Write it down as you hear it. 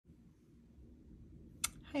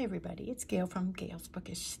Hi everybody, it's Gail from Gail's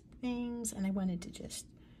Bookish Things, and I wanted to just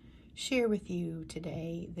share with you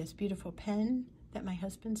today this beautiful pen that my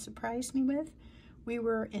husband surprised me with. We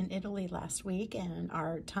were in Italy last week and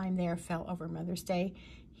our time there fell over Mother's Day.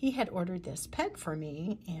 He had ordered this pen for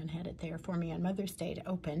me and had it there for me on Mother's Day to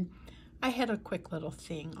open. I had a quick little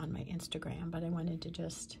thing on my Instagram, but I wanted to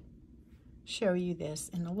just show you this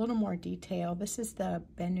in a little more detail. This is the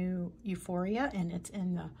BENU Euphoria, and it's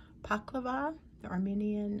in the Pakhlava, the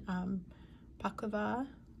Armenian Pakhlava,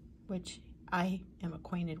 which I am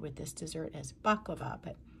acquainted with this dessert as baklava,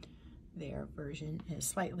 but their version is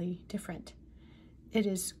slightly different. It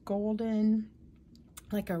is golden,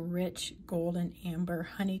 like a rich golden amber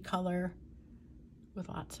honey color with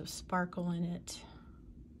lots of sparkle in it.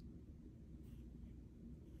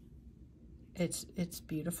 It's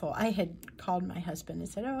beautiful. I had called my husband and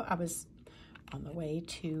said, oh, I was on the way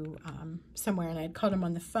to somewhere, and I had called him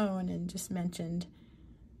on the phone and just mentioned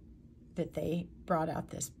that they brought out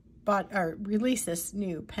this, released this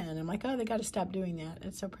new pen. I'm like, oh, they got to stop doing that.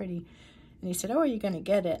 It's so pretty. And he said, oh, are you going to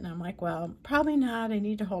get it? And I'm like, well, probably not. I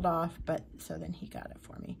need to hold off. But so then he got it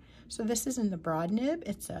for me. So this is in the broad nib.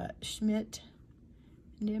 It's a Schmidt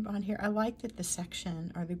nib on here. I like that the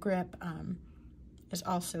section or the grip is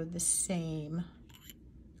also the same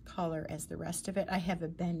color as the rest of it. I have a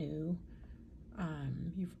BENU.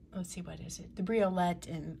 Let's see, what is it? The Briolette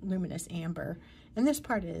in Luminous Amber. And this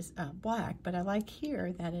part is black, but I like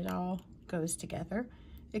here that it all goes together.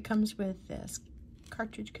 It comes with this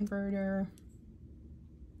cartridge converter.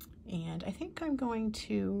 And I think I'm going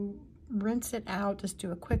to rinse it out, just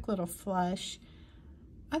do a quick little flush.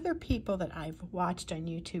 Other people that I've watched on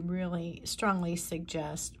YouTube really strongly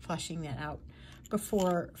suggest flushing that out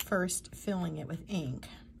before first filling it with ink.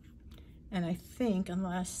 And I think,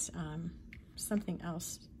 unless something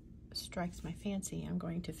else strikes my fancy, I'm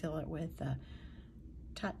going to fill it with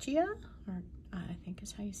Taccia, or I think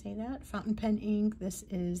is how you say that, fountain pen ink. This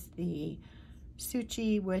is the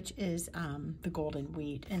Suchi, which is the golden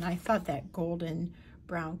wheat. And I thought that golden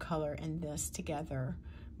brown color and this together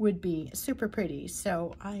would be super pretty.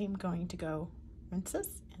 So I am going to go rinse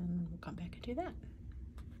this and we'll come back and do that.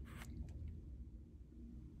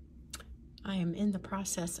 I am in the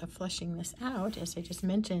process of flushing this out, as I just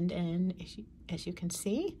mentioned, and as you can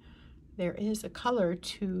see, there is a color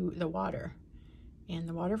to the water, and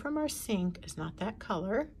the water from our sink is not that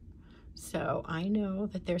color, so I know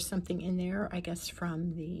that there's something in there, I guess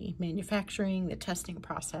from the manufacturing, the testing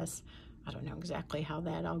process. I don't know exactly how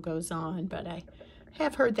that all goes on, but I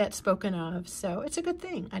have heard that spoken of, so it's a good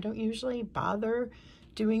thing. I don't usually bother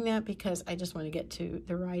doing that because I just want to get to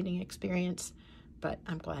the writing experience. But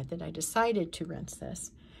I'm glad that I decided to rinse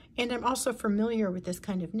this. And I'm also familiar with this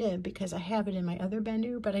kind of nib because I have it in my other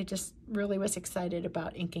BENU, but I just really was excited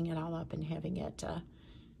about inking it all up and having it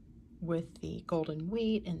with the golden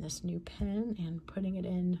wheat in this new pen and putting it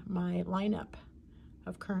in my lineup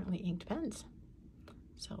of currently inked pens.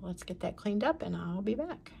 So let's get that cleaned up and I'll be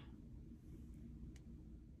back.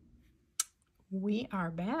 We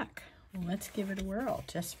are back. Let's give it a whirl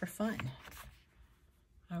just for fun.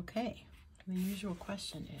 Okay. The usual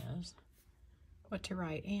question is what to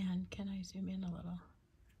write, and can I zoom in a little?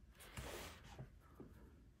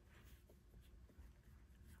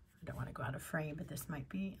 I don't want to go out of frame, but this might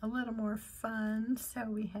be a little more fun. So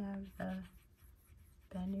we have the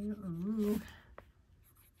BENU. Ooh,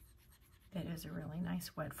 that is a really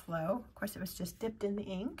nice wet flow. Of course, it was just dipped in the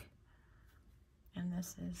ink. And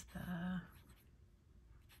this is the, I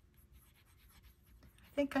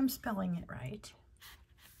think I'm spelling it right.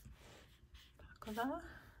 Oh,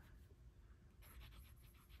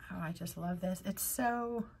 I just love this. It's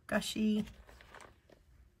so gushy,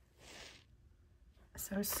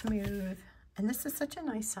 so smooth, and this is such a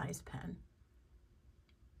nice size pen.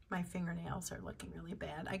 My fingernails are looking really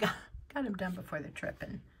bad. I got them done before the trip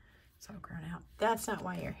and it's all grown out. That's not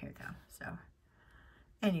why you're here though. So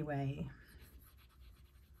anyway,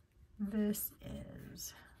 this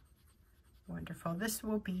is wonderful. This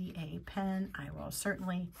will be a pen I will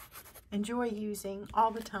certainly enjoy using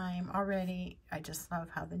all the time already. I just love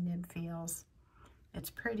how the nib feels. It's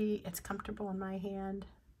pretty, it's comfortable in my hand.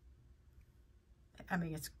 I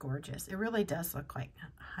mean, it's gorgeous. It really does look like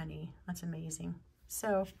honey. That's amazing.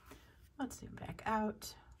 So let's zoom back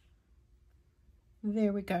out.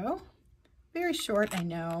 There we go. Very short, I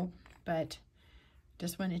know, but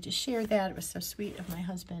just wanted to share that. It was so sweet of my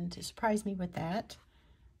husband to surprise me with that.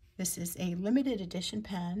 This is a limited edition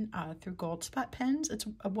pen through Gold Spot Pens. It's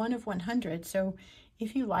a 1 of 100, so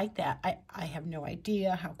if you like that, I have no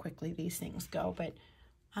idea how quickly these things go, but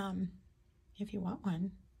if you want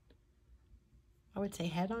one, I would say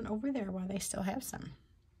head on over there while they still have some.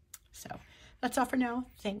 So that's all for now.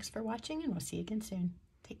 Thanks for watching, and we'll see you again soon.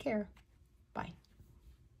 Take care. Bye.